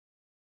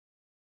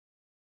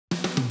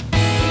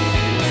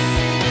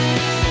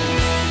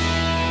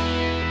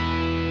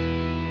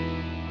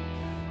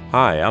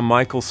Hi, I'm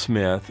Michael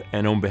Smith,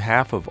 and on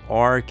behalf of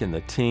ARC and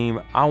the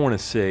team, I want to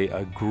say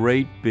a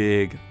great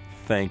big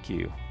thank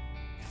you.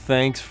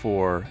 Thanks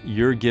for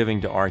your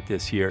giving to ARC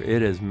this year.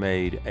 It has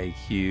made a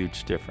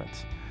huge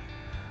difference.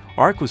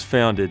 ARC was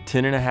founded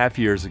 10.5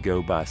 years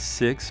ago by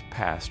 6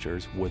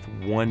 pastors with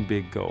one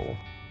big goal,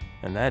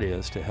 and that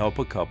is to help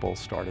a couple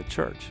start a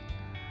church.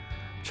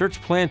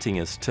 Church planting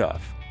is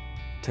tough.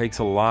 It takes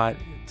a lot.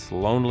 It's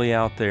lonely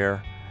out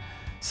there.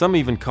 Some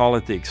even call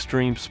it the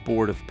extreme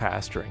sport of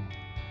pastoring.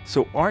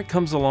 So ARC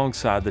comes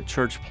alongside the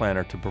church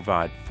planter to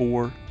provide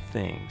 4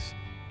 things: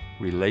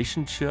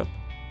 relationship,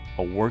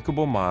 a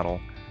workable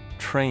model,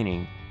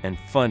 training, and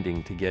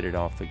funding to get it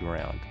off the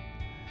ground.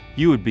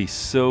 You would be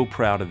so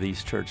proud of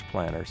these church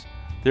planters.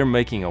 They're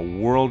making a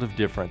world of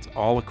difference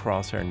all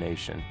across our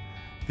nation.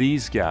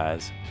 These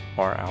guys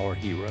are our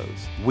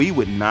heroes. We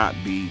would not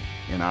be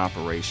in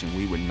operation,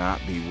 we would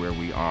not be where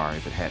we are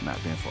if it had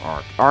not been for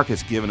ARC. ARC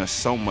has given us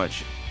so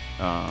much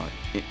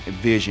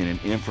vision and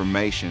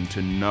information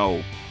to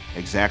know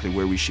exactly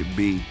where we should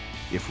be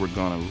if we're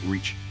going to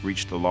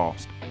reach the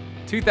lost.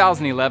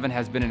 2011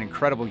 has been an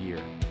incredible year.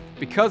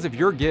 Because of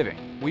your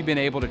giving, we've been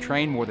able to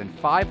train more than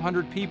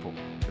 500 people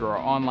through our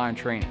online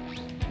training.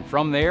 And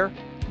from there,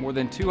 more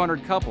than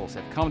 200 couples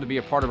have come to be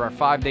a part of our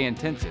 5-day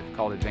intensive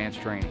called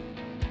Advanced Training.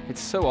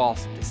 It's so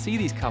awesome to see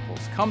these couples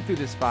come through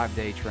this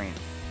 5-day training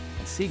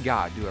and see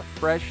God do a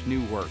fresh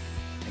new work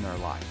in their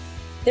life.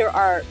 There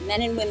are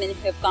men and women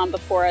who have gone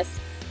before us,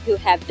 who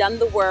have done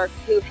the work,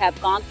 who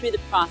have gone through the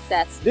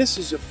process. This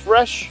is a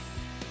fresh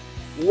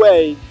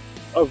way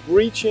of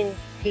reaching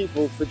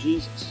people for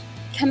Jesus.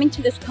 Coming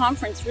to this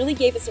conference really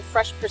gave us a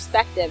fresh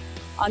perspective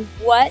on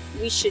what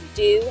we should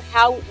do,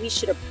 how we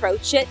should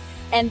approach it,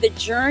 and the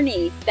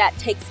journey that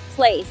takes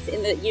place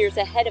in the years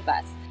ahead of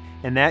us.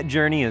 And that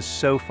journey is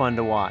so fun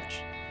to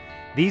watch.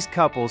 These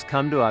couples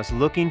come to us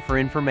looking for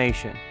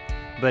information,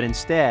 but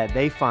instead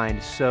they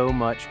find so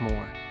much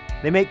more.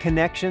 They make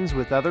connections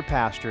with other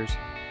pastors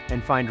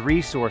and find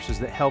resources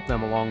that help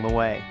them along the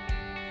way.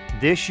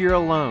 This year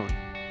alone,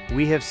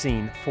 we have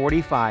seen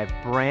 45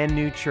 brand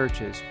new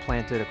churches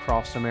planted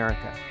across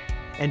America,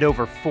 and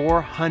over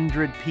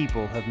 400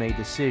 people have made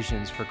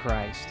decisions for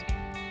Christ.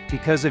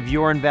 Because of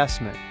your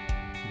investment,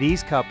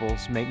 these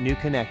couples make new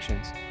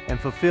connections and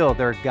fulfill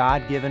their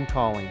God-given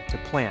calling to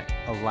plant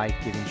a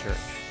life-giving church.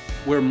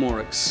 We're more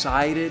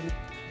excited,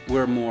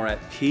 we're more at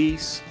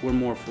peace, we're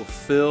more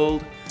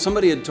fulfilled.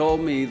 Somebody had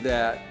told me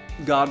that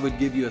God would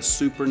give you a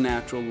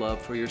supernatural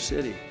love for your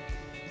city.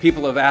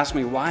 People have asked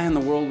me, why in the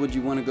world would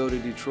you want to go to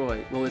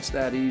Detroit? Well, it's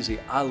that easy.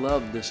 I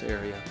love this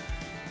area.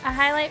 A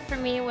highlight for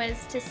me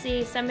was to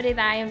see somebody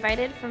that I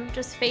invited from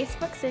just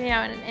Facebook sending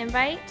out an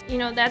invite. You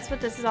know, that's what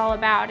this is all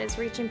about, is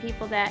reaching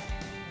people that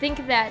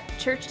think that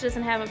church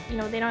doesn't have a,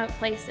 they don't have a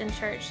place in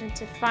church, and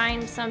to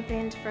find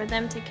something for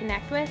them to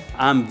connect with.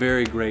 I'm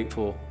very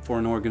grateful for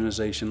an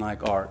organization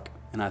like ARC,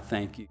 and I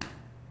thank you.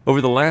 Over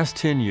the last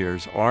 10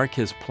 years, ARC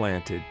has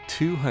planted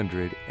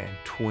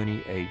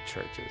 228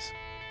 churches.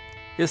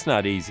 It's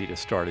not easy to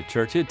start a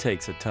church. It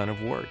takes a ton of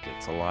work.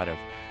 It's a lot of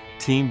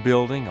team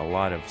building, a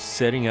lot of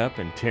setting up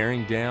and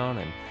tearing down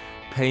and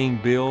paying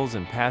bills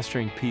and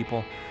pastoring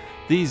people.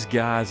 These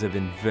guys have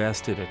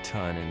invested a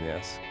ton in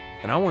this.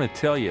 And I want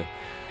to tell you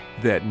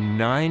that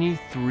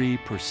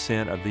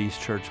 93% of these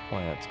church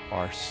plants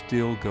are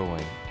still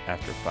going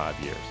after 5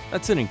 years.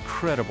 That's an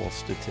incredible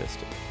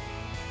statistic.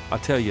 I'll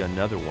tell you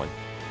another one.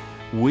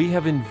 We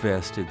have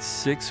invested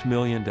 $6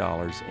 million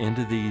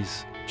into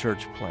these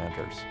church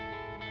planters.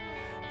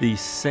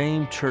 These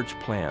same church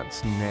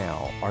plants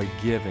now are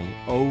giving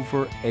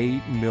over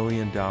 $8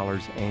 million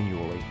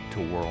annually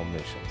to world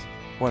missions.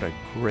 What a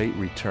great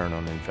return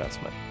on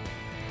investment.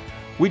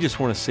 We just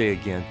want to say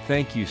again,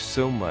 thank you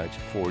so much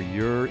for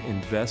your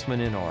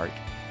investment in ARC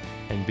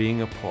and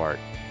being a part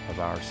of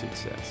our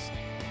success.